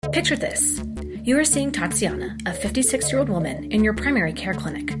Picture this. You are seeing Tatiana, a 56-year-old woman, in your primary care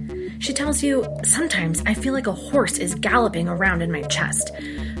clinic. She tells you, "Sometimes I feel like a horse is galloping around in my chest.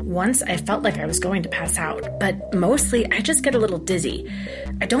 Once I felt like I was going to pass out, but mostly I just get a little dizzy.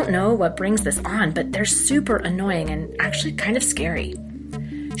 I don't know what brings this on, but they're super annoying and actually kind of scary."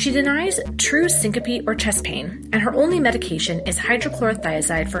 She denies true syncope or chest pain, and her only medication is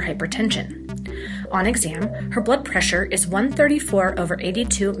hydrochlorothiazide for hypertension. On exam, her blood pressure is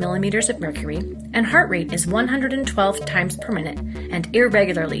 134/82 millimeters of mercury, and heart rate is 112 times per minute and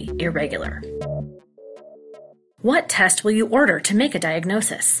irregularly irregular. What test will you order to make a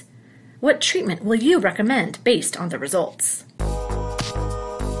diagnosis? What treatment will you recommend based on the results?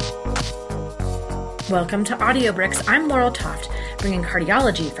 Welcome to Audio Bricks. I'm Laurel Toft, bringing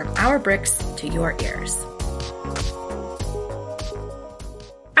cardiology from our bricks to your ears.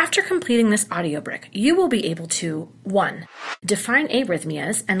 After completing this audio brick, you will be able to 1. Define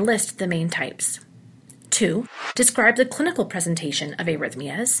arrhythmias and list the main types. 2. Describe the clinical presentation of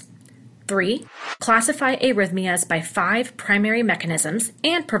arrhythmias. 3. Classify arrhythmias by 5 primary mechanisms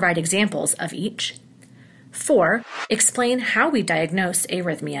and provide examples of each. 4. Explain how we diagnose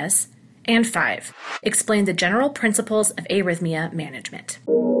arrhythmias. And 5. Explain the general principles of arrhythmia management.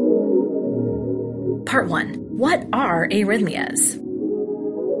 Part 1. What are arrhythmias?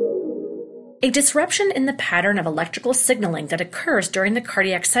 A disruption in the pattern of electrical signaling that occurs during the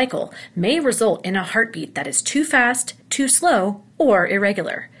cardiac cycle may result in a heartbeat that is too fast, too slow, or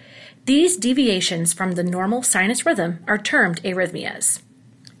irregular. These deviations from the normal sinus rhythm are termed arrhythmias.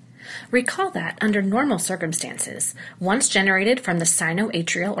 Recall that under normal circumstances, once generated from the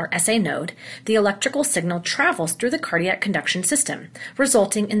sinoatrial or SA node, the electrical signal travels through the cardiac conduction system,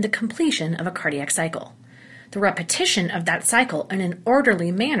 resulting in the completion of a cardiac cycle. The repetition of that cycle in an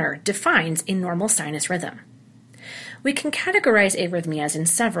orderly manner defines a normal sinus rhythm. We can categorize arrhythmias in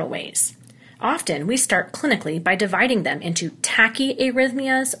several ways. Often, we start clinically by dividing them into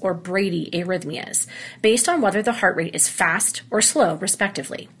tachyarrhythmias or bradyarrhythmias, based on whether the heart rate is fast or slow,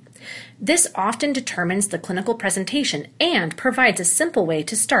 respectively. This often determines the clinical presentation and provides a simple way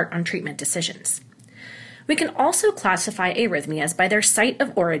to start on treatment decisions. We can also classify arrhythmias by their site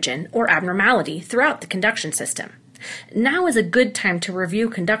of origin or abnormality throughout the conduction system. Now is a good time to review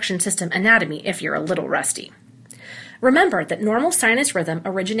conduction system anatomy if you're a little rusty. Remember that normal sinus rhythm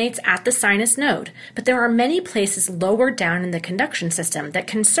originates at the sinus node, but there are many places lower down in the conduction system that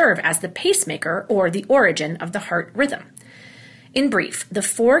can serve as the pacemaker or the origin of the heart rhythm. In brief, the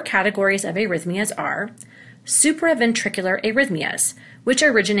 4 categories of arrhythmias are supraventricular arrhythmias, which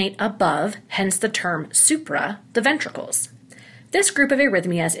originate above, hence the term supra, the ventricles. This group of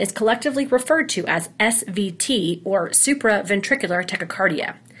arrhythmias is collectively referred to as SVT or supraventricular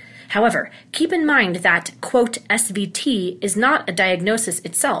tachycardia. However, keep in mind that, quote, SVT is not a diagnosis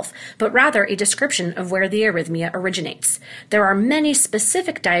itself, but rather a description of where the arrhythmia originates. There are many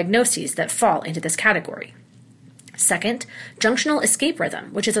specific diagnoses that fall into this category. Second, junctional escape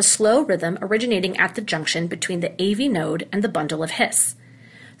rhythm, which is a slow rhythm originating at the junction between the AV node and the bundle of His.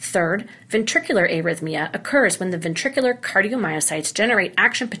 Third, ventricular arrhythmia occurs when the ventricular cardiomyocytes generate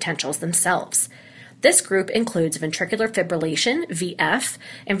action potentials themselves. This group includes ventricular fibrillation, VF,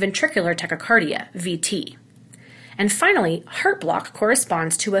 and ventricular tachycardia, VT. And finally, heart block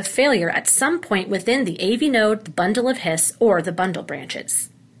corresponds to a failure at some point within the AV node, the bundle of His, or the bundle branches.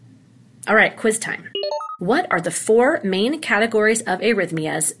 All right, quiz time. What are the 4 main categories of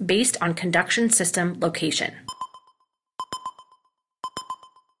arrhythmias based on conduction system location?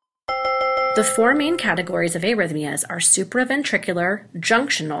 The 4 main categories of arrhythmias are supraventricular,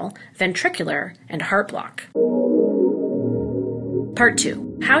 junctional, ventricular, and heart block. Part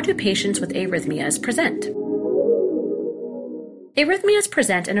 2. How do patients with arrhythmias present? Arrhythmias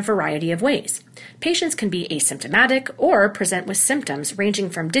present in a variety of ways. Patients can be asymptomatic or present with symptoms ranging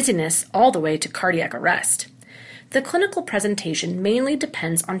from dizziness all the way to cardiac arrest. The clinical presentation mainly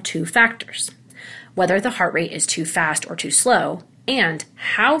depends on 2 factors: whether the heart rate is too fast or too slow, and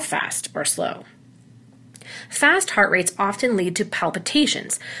how fast or slow. Fast heart rates often lead to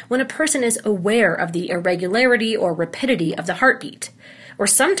palpitations when a person is aware of the irregularity or rapidity of the heartbeat. Or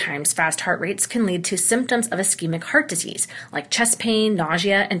sometimes fast heart rates can lead to symptoms of ischemic heart disease, like chest pain,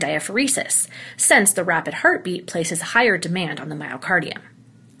 nausea, and diaphoresis, since the rapid heartbeat places higher demand on the myocardium.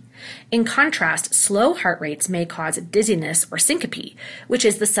 In contrast, slow heart rates may cause dizziness or syncope, which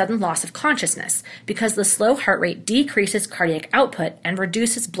is the sudden loss of consciousness, because the slow heart rate decreases cardiac output and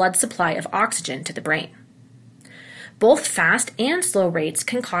reduces blood supply of oxygen to the brain. Both fast and slow rates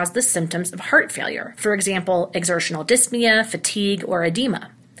can cause the symptoms of heart failure, for example, exertional dyspnea, fatigue, or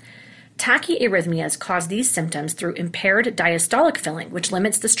edema. Tachyarrhythmias cause these symptoms through impaired diastolic filling, which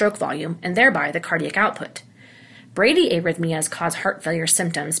limits the stroke volume and thereby the cardiac output. Bradyarrhythmias cause heart failure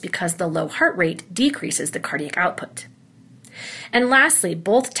symptoms because the low heart rate decreases the cardiac output. And lastly,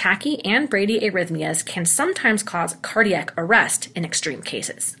 both tachy and bradyarrhythmias can sometimes cause cardiac arrest in extreme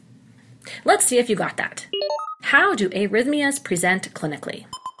cases. Let's see if you got that. How do arrhythmias present clinically?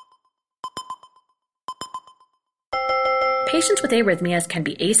 Patients with arrhythmias can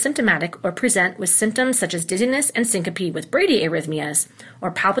be asymptomatic or present with symptoms such as dizziness and syncope with bradyarrhythmias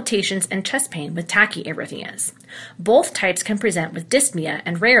or palpitations and chest pain with tachyarrhythmias. Both types can present with dyspnea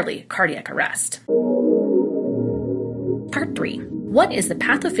and rarely cardiac arrest. Part 3. What is the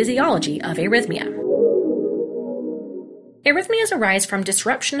pathophysiology of arrhythmia? Arrhythmias arise from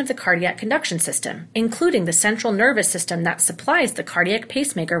disruption of the cardiac conduction system, including the central nervous system that supplies the cardiac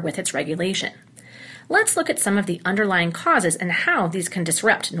pacemaker with its regulation. Let's look at some of the underlying causes and how these can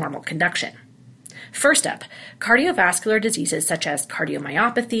disrupt normal conduction. First up, cardiovascular diseases such as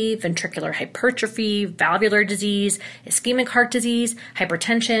cardiomyopathy, ventricular hypertrophy, valvular disease, ischemic heart disease,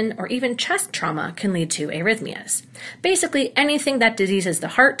 hypertension, or even chest trauma can lead to arrhythmias. Basically, anything that diseases the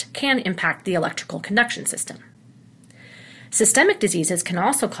heart can impact the electrical conduction system. Systemic diseases can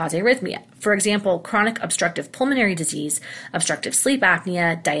also cause arrhythmia. For example, chronic obstructive pulmonary disease, obstructive sleep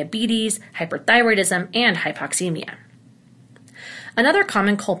apnea, diabetes, hyperthyroidism, and hypoxemia. Another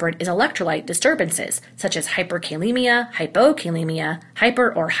common culprit is electrolyte disturbances, such as hyperkalemia, hypokalemia,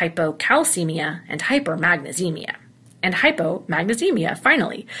 hyper or hypocalcemia, and hypermagnesemia. And hypomagnesemia,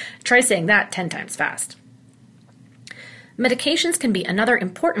 finally. Try saying that 10 times fast. Medications can be another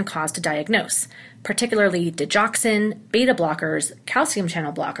important cause to diagnose, particularly digoxin, beta blockers, calcium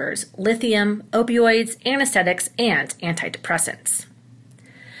channel blockers, lithium, opioids, anesthetics, and antidepressants.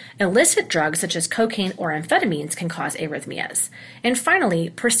 Illicit drugs such as cocaine or amphetamines can cause arrhythmias. And finally,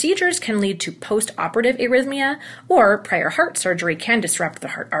 procedures can lead to post-operative arrhythmia, or prior heart surgery can disrupt the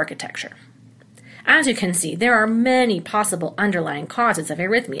heart architecture. As you can see, there are many possible underlying causes of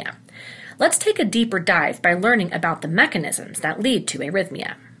arrhythmia. Let's take a deeper dive by learning about the mechanisms that lead to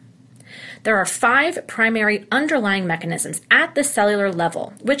arrhythmia. There are 5 primary underlying mechanisms at the cellular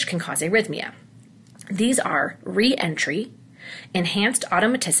level which can cause arrhythmia. These are re-entry, enhanced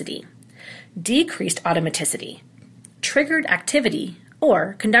automaticity, decreased automaticity, triggered activity,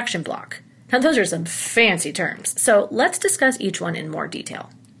 or conduction block. Now those are some fancy terms, so let's discuss each one in more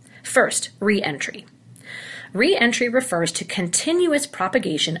detail. First, re-entry. Re-entry refers to continuous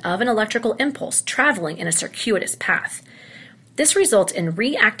propagation of an electrical impulse traveling in a circuitous path. This results in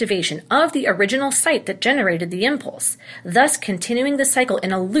reactivation of the original site that generated the impulse, thus continuing the cycle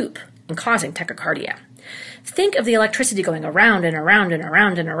in a loop and causing tachycardia. Think of the electricity going around and around and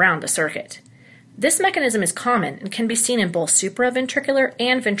around and around the circuit. This mechanism is common and can be seen in both supraventricular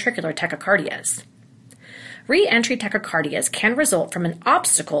and ventricular tachycardias. Re-entry tachycardias can result from an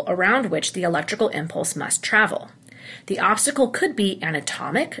obstacle around which the electrical impulse must travel. The obstacle could be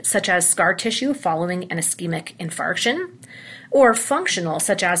anatomic, such as scar tissue following an ischemic infarction, or functional,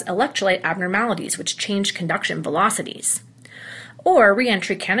 such as electrolyte abnormalities which change conduction velocities. Or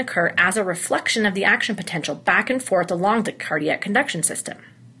re-entry can occur as a reflection of the action potential back and forth along the cardiac conduction system.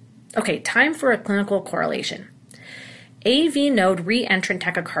 Okay, time for a clinical correlation. AV node re-entrant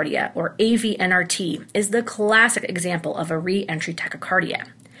tachycardia, or AVNRT, is the classic example of a re-entry tachycardia.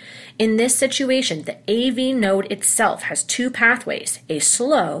 In this situation, the AV node itself has 2 pathways, a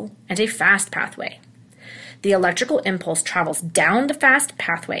slow and a fast pathway. The electrical impulse travels down the fast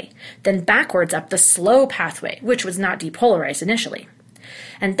pathway, then backwards up the slow pathway, which was not depolarized initially.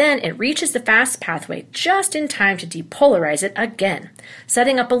 And then it reaches the fast pathway just in time to depolarize it again,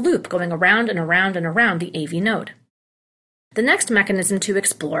 setting up a loop going around and around and around the AV node. The next mechanism to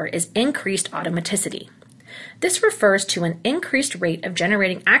explore is increased automaticity. This refers to an increased rate of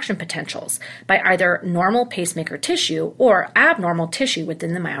generating action potentials by either normal pacemaker tissue or abnormal tissue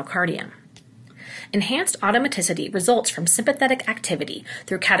within the myocardium. Enhanced automaticity results from sympathetic activity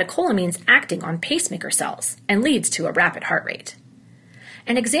through catecholamines acting on pacemaker cells and leads to a rapid heart rate.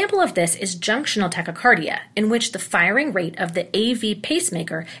 An example of this is junctional tachycardia, in which the firing rate of the AV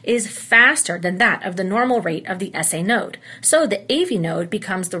pacemaker is faster than that of the normal rate of the SA node, so the AV node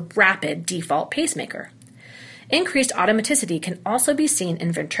becomes the rapid default pacemaker. Increased automaticity can also be seen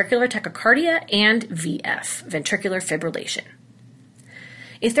in ventricular tachycardia and VF, ventricular fibrillation.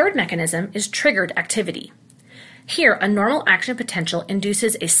 A third mechanism is triggered activity. Here, a normal action potential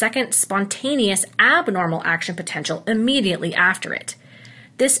induces a second spontaneous abnormal action potential immediately after it.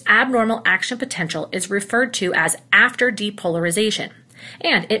 This abnormal action potential is referred to as after depolarization,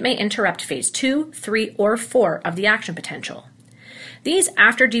 and it may interrupt phase 2, 3, or 4 of the action potential. These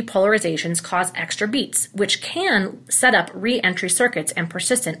after depolarizations cause extra beats, which can set up re-entry circuits and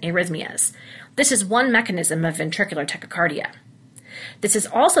persistent arrhythmias. This is one mechanism of ventricular tachycardia. This is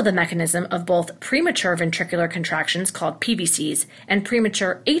also the mechanism of both premature ventricular contractions called PVCs and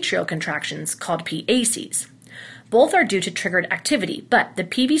premature atrial contractions called PACs. Both are due to triggered activity, but the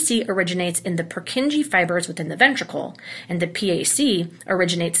PVC originates in the Purkinje fibers within the ventricle, and the PAC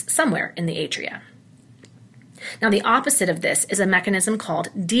originates somewhere in the atria. Now, the opposite of this is a mechanism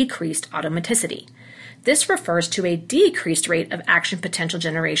called decreased automaticity. This refers to a decreased rate of action potential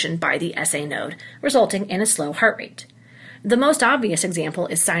generation by the SA node, resulting in a slow heart rate. The most obvious example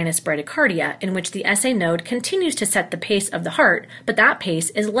is sinus bradycardia, in which the SA node continues to set the pace of the heart, but that pace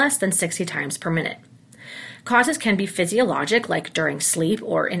is less than 60 times per minute. Causes can be physiologic, like during sleep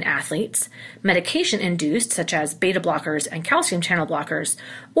or in athletes, medication-induced, such as beta blockers and calcium channel blockers,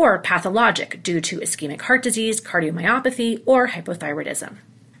 or pathologic due to ischemic heart disease, cardiomyopathy, or hypothyroidism.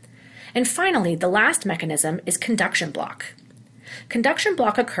 And finally, the last mechanism is conduction block. Conduction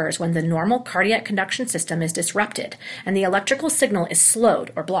block occurs when the normal cardiac conduction system is disrupted and the electrical signal is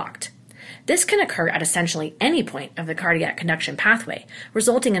slowed or blocked. This can occur at essentially any point of the cardiac conduction pathway,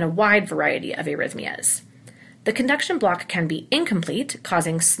 resulting in a wide variety of arrhythmias. The conduction block can be incomplete,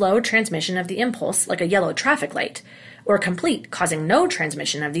 causing slow transmission of the impulse, like a yellow traffic light, or complete, causing no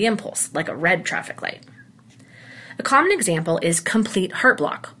transmission of the impulse, like a red traffic light. A common example is complete heart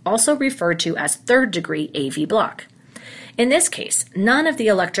block, also referred to as third-degree AV block. In this case, none of the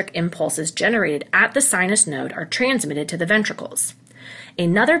electric impulses generated at the sinus node are transmitted to the ventricles.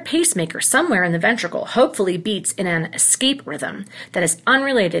 Another pacemaker somewhere in the ventricle hopefully beats in an escape rhythm that is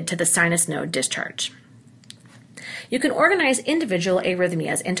unrelated to the sinus node discharge. You can organize individual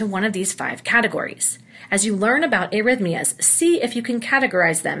arrhythmias into one of these 5 categories. As you learn about arrhythmias, see if you can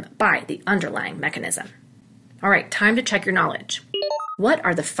categorize them by the underlying mechanism. All right, time to check your knowledge. What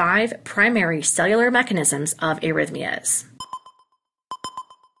are the 5 primary cellular mechanisms of arrhythmias?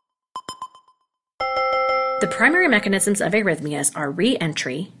 The primary mechanisms of arrhythmias are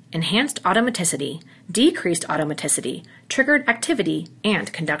re-entry, enhanced automaticity, decreased automaticity, triggered activity,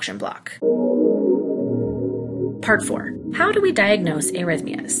 and conduction block. Part 4. How do we diagnose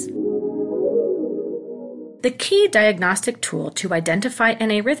arrhythmias? The key diagnostic tool to identify an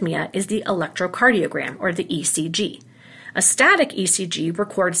arrhythmia is the electrocardiogram, or the ECG. A static ECG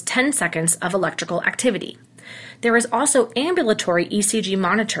records 10 seconds of electrical activity. There is also ambulatory ECG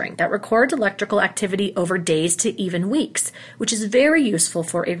monitoring that records electrical activity over days to even weeks, which is very useful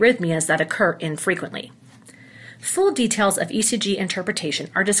for arrhythmias that occur infrequently. Full details of ECG interpretation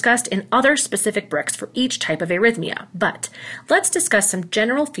are discussed in other specific bricks for each type of arrhythmia, but let's discuss some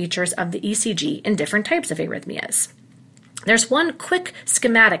general features of the ECG in different types of arrhythmias. There's one quick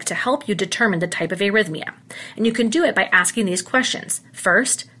schematic to help you determine the type of arrhythmia, and you can do it by asking these questions.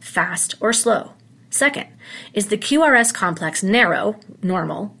 First, fast or slow? Second, is the QRS complex narrow,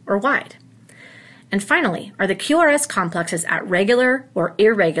 normal, or wide? And finally, are the QRS complexes at regular or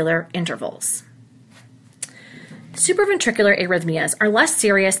irregular intervals? Supraventricular arrhythmias are less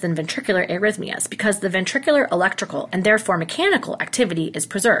serious than ventricular arrhythmias because the ventricular electrical and therefore mechanical activity is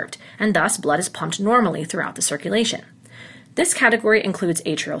preserved, and thus blood is pumped normally throughout the circulation. This category includes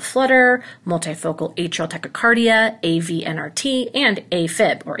atrial flutter, multifocal atrial tachycardia, AVNRT, and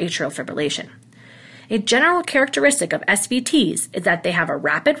AFib, or atrial fibrillation. A general characteristic of SVTs is that they have a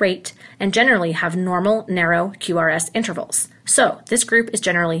rapid rate and generally have normal, narrow QRS intervals. So this group is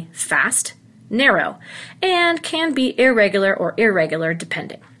generally fast, narrow, and can be irregular or irregular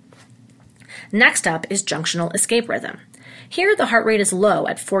depending. Next up is junctional escape rhythm. Here the heart rate is low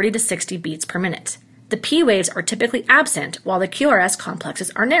at 40 to 60 beats per minute. The P waves are typically absent while the QRS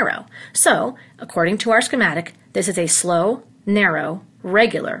complexes are narrow. So, according to our schematic, this is a slow, narrow,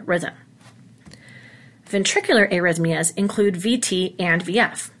 regular rhythm. Ventricular arrhythmias include VT and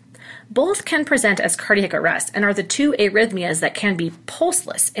VF. Both can present as cardiac arrest and are the 2 arrhythmias that can be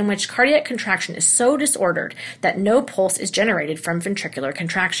pulseless, in which cardiac contraction is so disordered that no pulse is generated from ventricular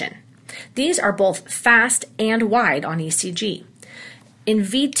contraction. These are both fast and wide on ECG. In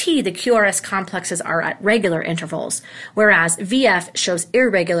VT, the QRS complexes are at regular intervals, whereas VF shows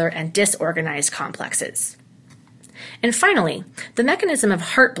irregular and disorganized complexes. And finally, the mechanism of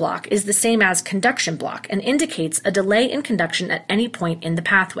heart block is the same as conduction block and indicates a delay in conduction at any point in the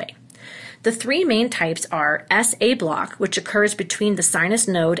pathway. The 3 main types are SA block, which occurs between the sinus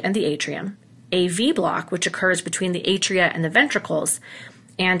node and the atrium, AV block, which occurs between the atria and the ventricles,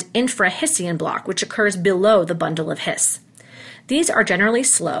 and infrahisian block, which occurs below the bundle of His. These are generally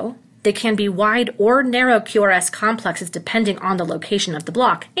slow. They can be wide or narrow QRS complexes depending on the location of the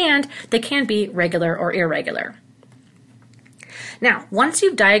block, and they can be regular or irregular. Now, once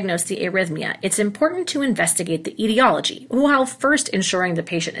you've diagnosed the arrhythmia, it's important to investigate the etiology, while first ensuring the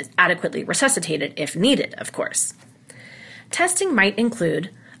patient is adequately resuscitated if needed, of course. Testing might include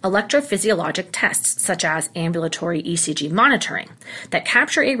electrophysiologic tests, such as ambulatory ECG monitoring, that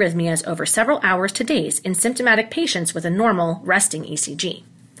capture arrhythmias over several hours to days in symptomatic patients with a normal resting ECG.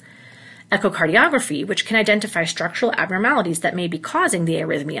 Echocardiography, which can identify structural abnormalities that may be causing the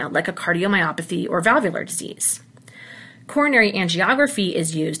arrhythmia, like a cardiomyopathy or valvular disease. Coronary angiography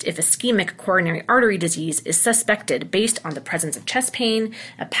is used if ischemic coronary artery disease is suspected based on the presence of chest pain,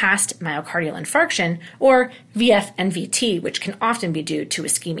 a past myocardial infarction, or VF-NVT, which can often be due to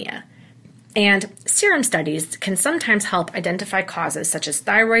ischemia. And serum studies can sometimes help identify causes such as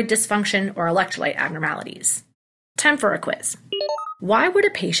thyroid dysfunction or electrolyte abnormalities. Time for a quiz. Why would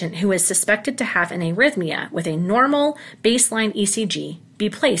a patient who is suspected to have an arrhythmia with a normal baseline ECG be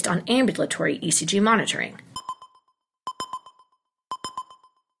placed on ambulatory ECG monitoring?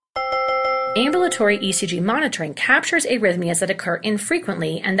 Ambulatory ECG monitoring captures arrhythmias that occur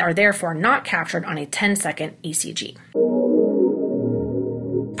infrequently and are therefore not captured on a 10-second ECG.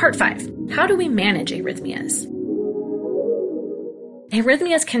 Part 5. How do we manage arrhythmias?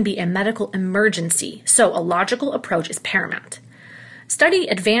 Arrhythmias can be a medical emergency, so a logical approach is paramount. Study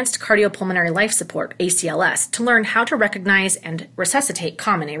advanced cardiopulmonary life support, ACLS, to learn how to recognize and resuscitate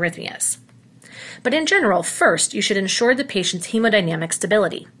common arrhythmias. But in general, first, you should ensure the patient's hemodynamic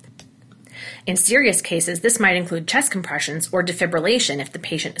stability. In serious cases, this might include chest compressions or defibrillation if the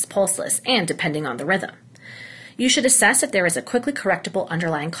patient is pulseless and depending on the rhythm. You should assess if there is a quickly correctable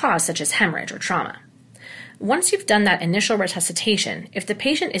underlying cause such as hemorrhage or trauma. Once you've done that initial resuscitation, if the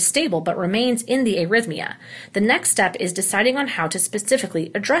patient is stable but remains in the arrhythmia, the next step is deciding on how to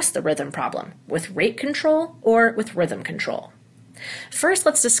specifically address the rhythm problem, with rate control or with rhythm control. First,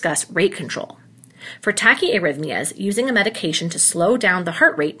 let's discuss rate control. For tachyarrhythmias, using a medication to slow down the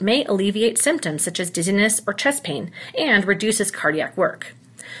heart rate may alleviate symptoms such as dizziness or chest pain and reduces cardiac work.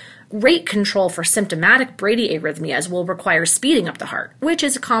 Rate control for symptomatic bradyarrhythmias will require speeding up the heart, which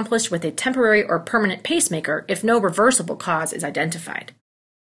is accomplished with a temporary or permanent pacemaker if no reversible cause is identified.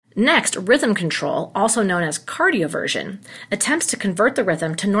 Next, rhythm control, also known as cardioversion, attempts to convert the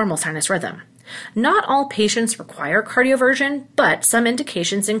rhythm to normal sinus rhythm. Not all patients require cardioversion, but some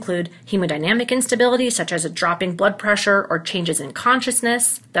indications include hemodynamic instability, such as a dropping blood pressure or changes in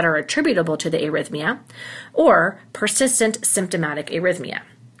consciousness that are attributable to the arrhythmia, or persistent symptomatic arrhythmia.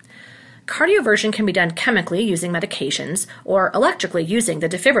 Cardioversion can be done chemically using medications or electrically using the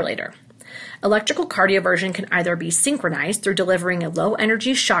defibrillator. Electrical cardioversion can either be synchronized through delivering a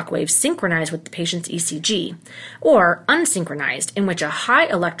low-energy shock wave synchronized with the patient's ECG, or unsynchronized, in which a high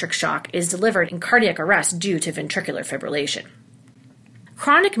electric shock is delivered in cardiac arrest due to ventricular fibrillation.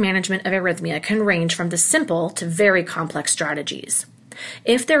 Chronic management of arrhythmia can range from the simple to very complex strategies.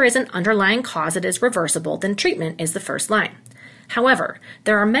 If there is an underlying cause that is reversible, then treatment is the first line. However,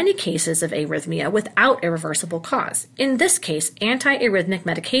 there are many cases of arrhythmia without a reversible cause. In this case, antiarrhythmic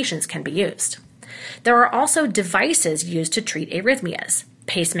medications can be used. There are also devices used to treat arrhythmias,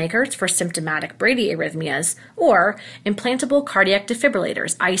 pacemakers for symptomatic bradyarrhythmias, or implantable cardiac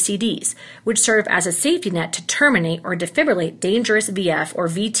defibrillators, ICDs, which serve as a safety net to terminate or defibrillate dangerous VF or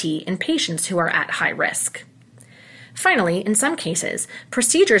VT in patients who are at high risk. Finally, in some cases,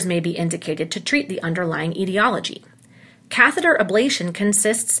 procedures may be indicated to treat the underlying etiology. Catheter ablation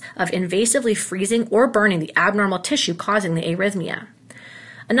consists of invasively freezing or burning the abnormal tissue causing the arrhythmia.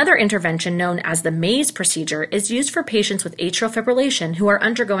 Another intervention known as the Maze procedure is used for patients with atrial fibrillation who are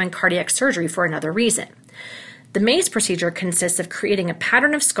undergoing cardiac surgery for another reason. The Maze procedure consists of creating a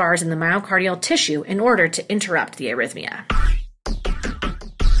pattern of scars in the myocardial tissue in order to interrupt the arrhythmia.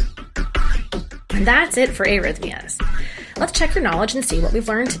 And that's it for arrhythmias. Let's check your knowledge and see what we've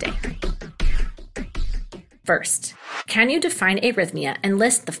learned today. First, can you define arrhythmia and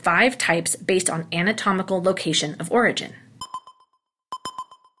list the 5 types based on anatomical location of origin?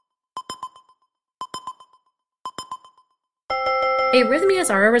 Arrhythmias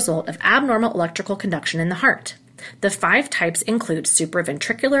are a result of abnormal electrical conduction in the heart. The 5 types include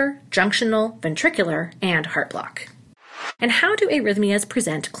supraventricular, junctional, ventricular, and heart block. And how do arrhythmias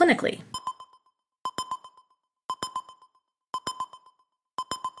present clinically?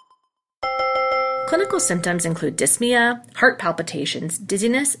 Clinical symptoms include dyspnea, heart palpitations,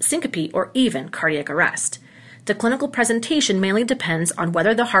 dizziness, syncope, or even cardiac arrest. The clinical presentation mainly depends on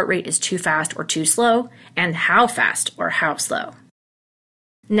whether the heart rate is too fast or too slow, and how fast or how slow.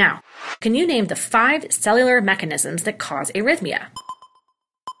 Now, can you name the 5 cellular mechanisms that cause arrhythmia?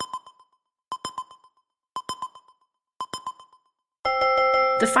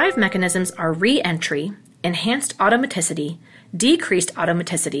 The 5 mechanisms are re-entry, enhanced automaticity, decreased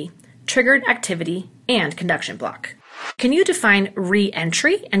automaticity, triggered activity, and conduction block. Can you define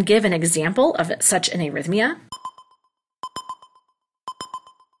re-entry and give an example of such an arrhythmia?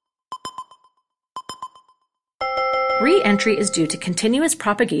 Re-entry is due to continuous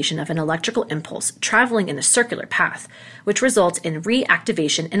propagation of an electrical impulse traveling in a circular path, which results in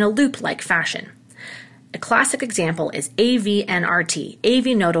reactivation in a loop-like fashion. A classic example is AVNRT,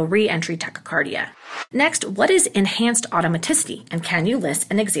 AV nodal re-entry tachycardia. Next, what is enhanced automaticity, and can you list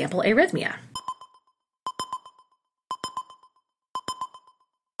an example arrhythmia?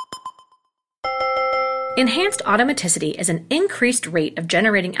 Enhanced automaticity is an increased rate of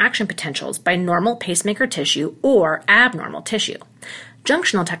generating action potentials by normal pacemaker tissue or abnormal tissue.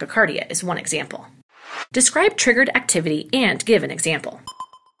 Junctional tachycardia is one example. Describe triggered activity and give an example.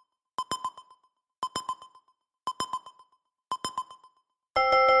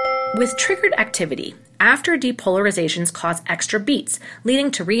 With triggered activity, after depolarizations cause extra beats,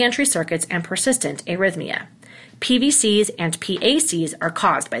 leading to re-entry circuits and persistent arrhythmia. PVCs and PACs are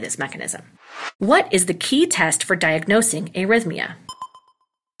caused by this mechanism. What is the key test for diagnosing arrhythmia?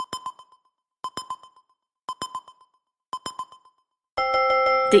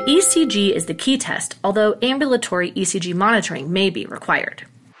 The ECG is the key test, although ambulatory ECG monitoring may be required.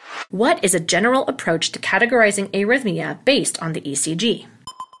 What is a general approach to categorizing arrhythmia based on the ECG?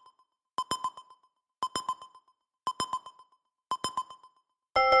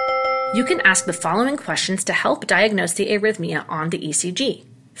 You can ask the following questions to help diagnose the arrhythmia on the ECG.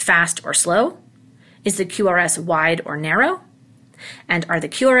 Fast or slow? Is the QRS wide or narrow? And are the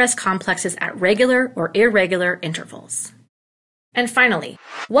QRS complexes at regular or irregular intervals? And finally,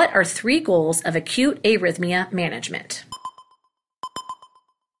 what are 3 goals of acute arrhythmia management?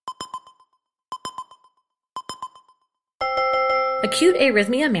 Acute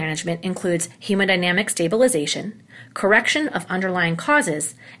arrhythmia management includes hemodynamic stabilization, correction of underlying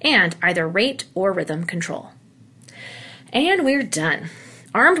causes, and either rate or rhythm control. And we're done.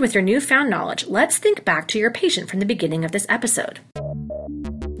 Armed with your newfound knowledge, let's think back to your patient from the beginning of this episode.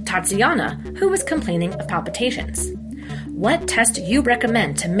 Tatiana, who was complaining of palpitations. What test do you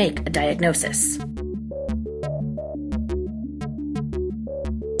recommend to make a diagnosis?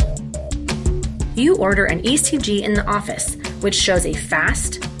 You order an ECG in the office, which shows a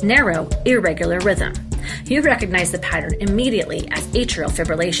fast, narrow, irregular rhythm. You recognize the pattern immediately as atrial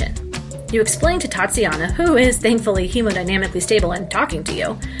fibrillation. You explain to Tatiana, who is thankfully hemodynamically stable and talking to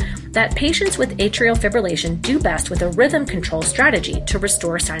you, that patients with atrial fibrillation do best with a rhythm control strategy to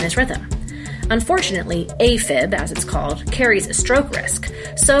restore sinus rhythm. Unfortunately, AFib, as it's called, carries a stroke risk,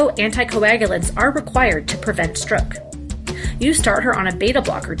 so anticoagulants are required to prevent stroke. You start her on a beta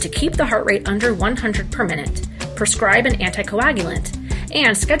blocker to keep the heart rate under 100 per minute, prescribe an anticoagulant,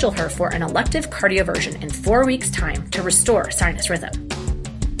 and schedule her for an elective cardioversion in 4 weeks' time to restore sinus rhythm.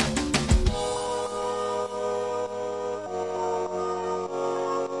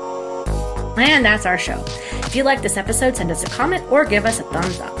 And that's our show. If you like this episode, send us a comment or give us a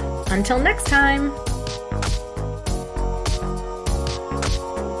thumbs up. Until next time!